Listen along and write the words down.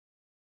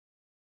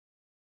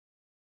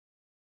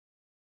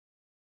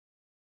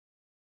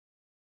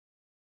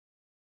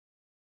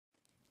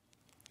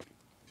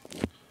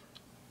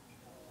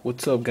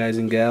What's up, guys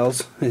and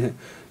gals?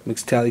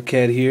 Mixed Tally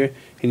Cat here,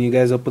 hitting you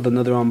guys up with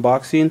another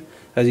unboxing.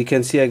 As you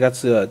can see, I got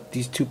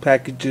these two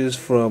packages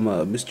from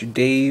Mr.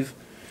 Dave,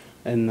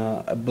 and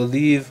I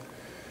believe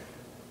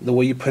the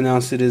way you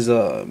pronounce it is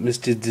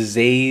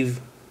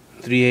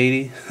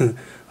MrDizzave380.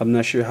 I'm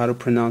not sure how to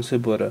pronounce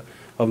it, but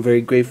I'm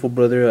very grateful,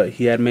 brother.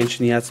 He had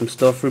mentioned he had some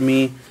stuff for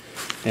me,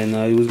 and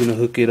he was gonna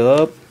hook it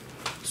up.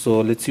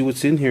 So let's see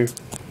what's in here.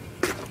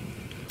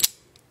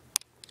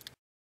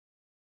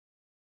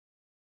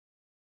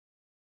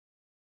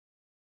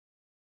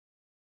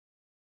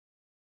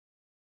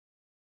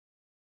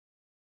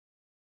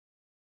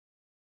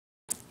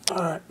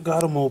 Alright,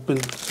 got him open.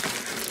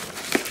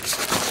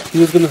 He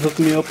was gonna hook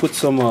me up with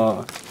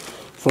some,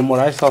 from what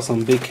I saw,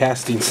 some big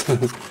castings.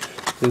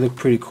 They look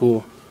pretty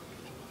cool.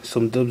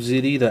 Some Dub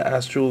Zitty, the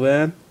Astro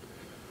Van,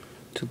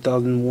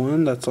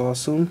 2001. That's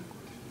awesome.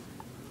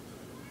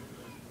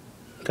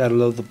 Gotta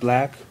love the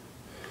black.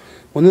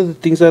 One of the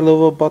things I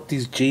love about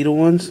these Jada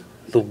ones,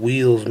 the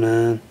wheels,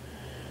 man.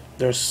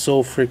 They're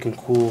so freaking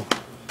cool.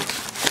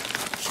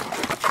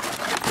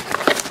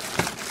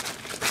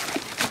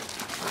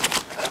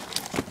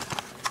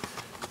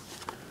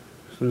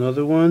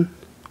 Another one,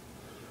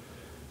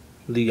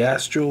 the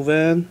Astro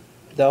Van.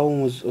 That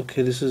one was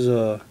okay. This is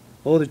oh,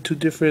 they're two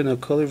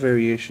different color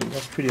variations.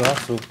 That's pretty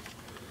awesome.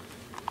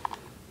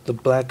 The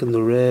black and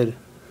the red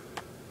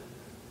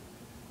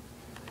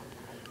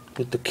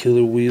with the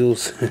killer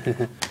wheels.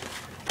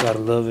 Gotta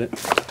love it.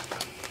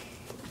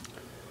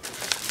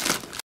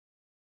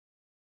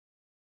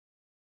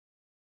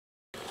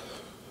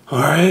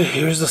 Alright,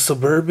 here's the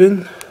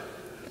Suburban.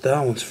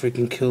 That one's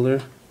freaking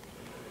killer.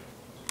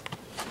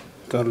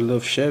 Gotta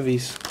love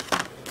Chevys.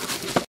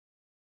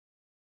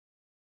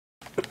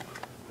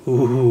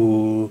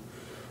 Ooh,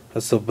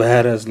 that's a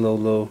badass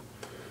Lolo.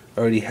 I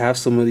already have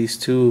some of these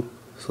too,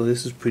 so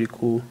this is pretty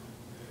cool.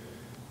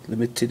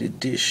 Limited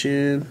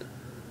edition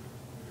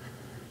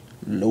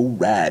Low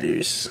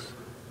Riders.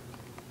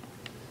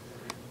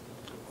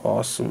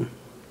 Awesome.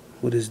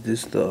 What is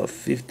this? The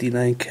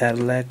 59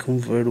 Cadillac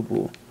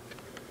convertible.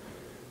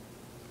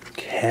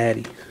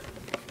 Caddy.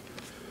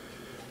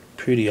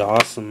 Pretty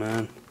awesome,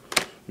 man.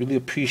 Really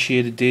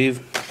appreciate it, Dave.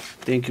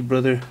 Thank you,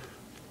 brother.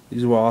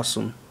 These were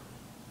awesome.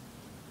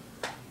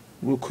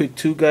 Real quick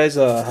too, guys,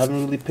 I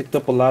haven't really picked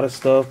up a lot of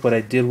stuff, but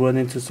I did run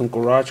into some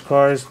garage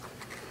cars,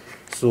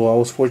 so I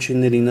was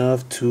fortunate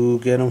enough to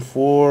get them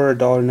for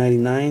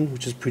 $1.99,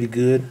 which is pretty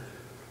good.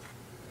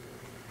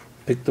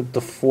 Picked up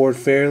the Ford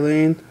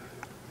Fairlane.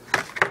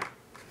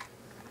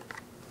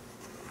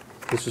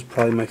 This is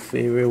probably my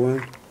favorite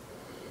one.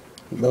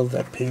 Love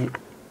that paint.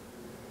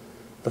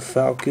 The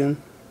Falcon.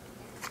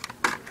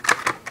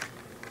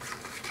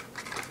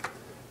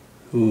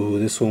 Ooh,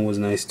 this one was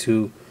nice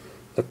too.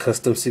 The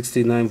custom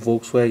 69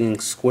 Volkswagen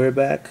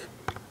Squareback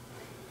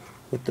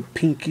with the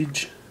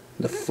pinkage,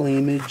 the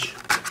flamage.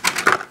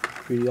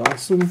 Pretty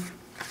awesome.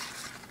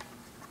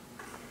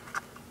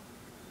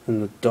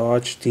 And the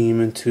Dodge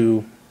Demon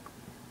too.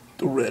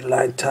 The red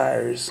line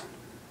tires.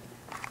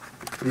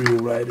 Real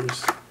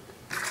riders.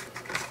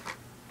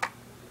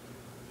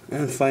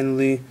 And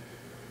finally,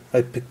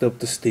 I picked up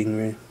the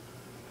Stingray.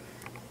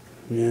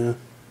 Yeah.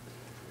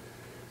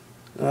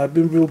 I've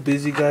been real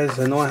busy, guys.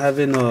 I know I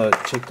haven't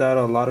checked out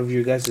a lot of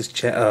your guys'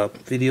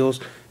 videos,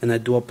 and I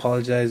do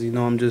apologize. You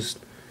know, I'm just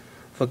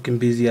fucking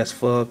busy as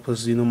fuck.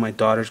 Plus, you know, my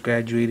daughter's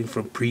graduating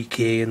from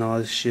pre-K and all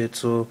this shit.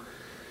 So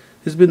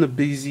it's been a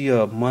busy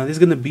month. It's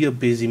gonna be a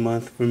busy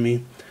month for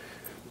me,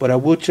 but I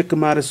will check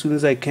them out as soon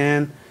as I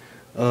can.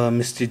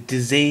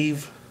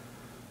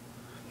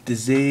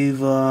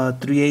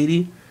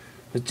 MrDizzave380,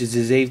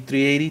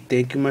 MrDizzave380.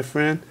 Thank you, my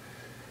friend.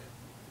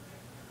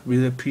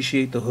 Really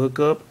appreciate the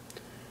hookup.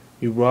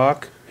 You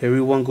rock.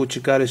 Everyone go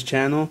check out his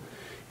channel,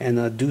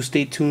 and do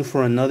stay tuned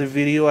for another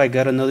video. I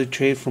got another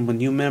trade from a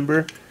new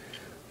member,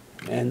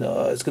 and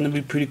it's gonna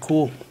be pretty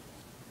cool.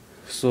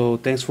 So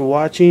thanks for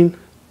watching.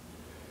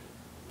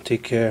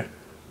 Take care.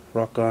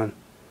 Rock on.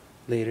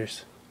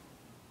 Laters.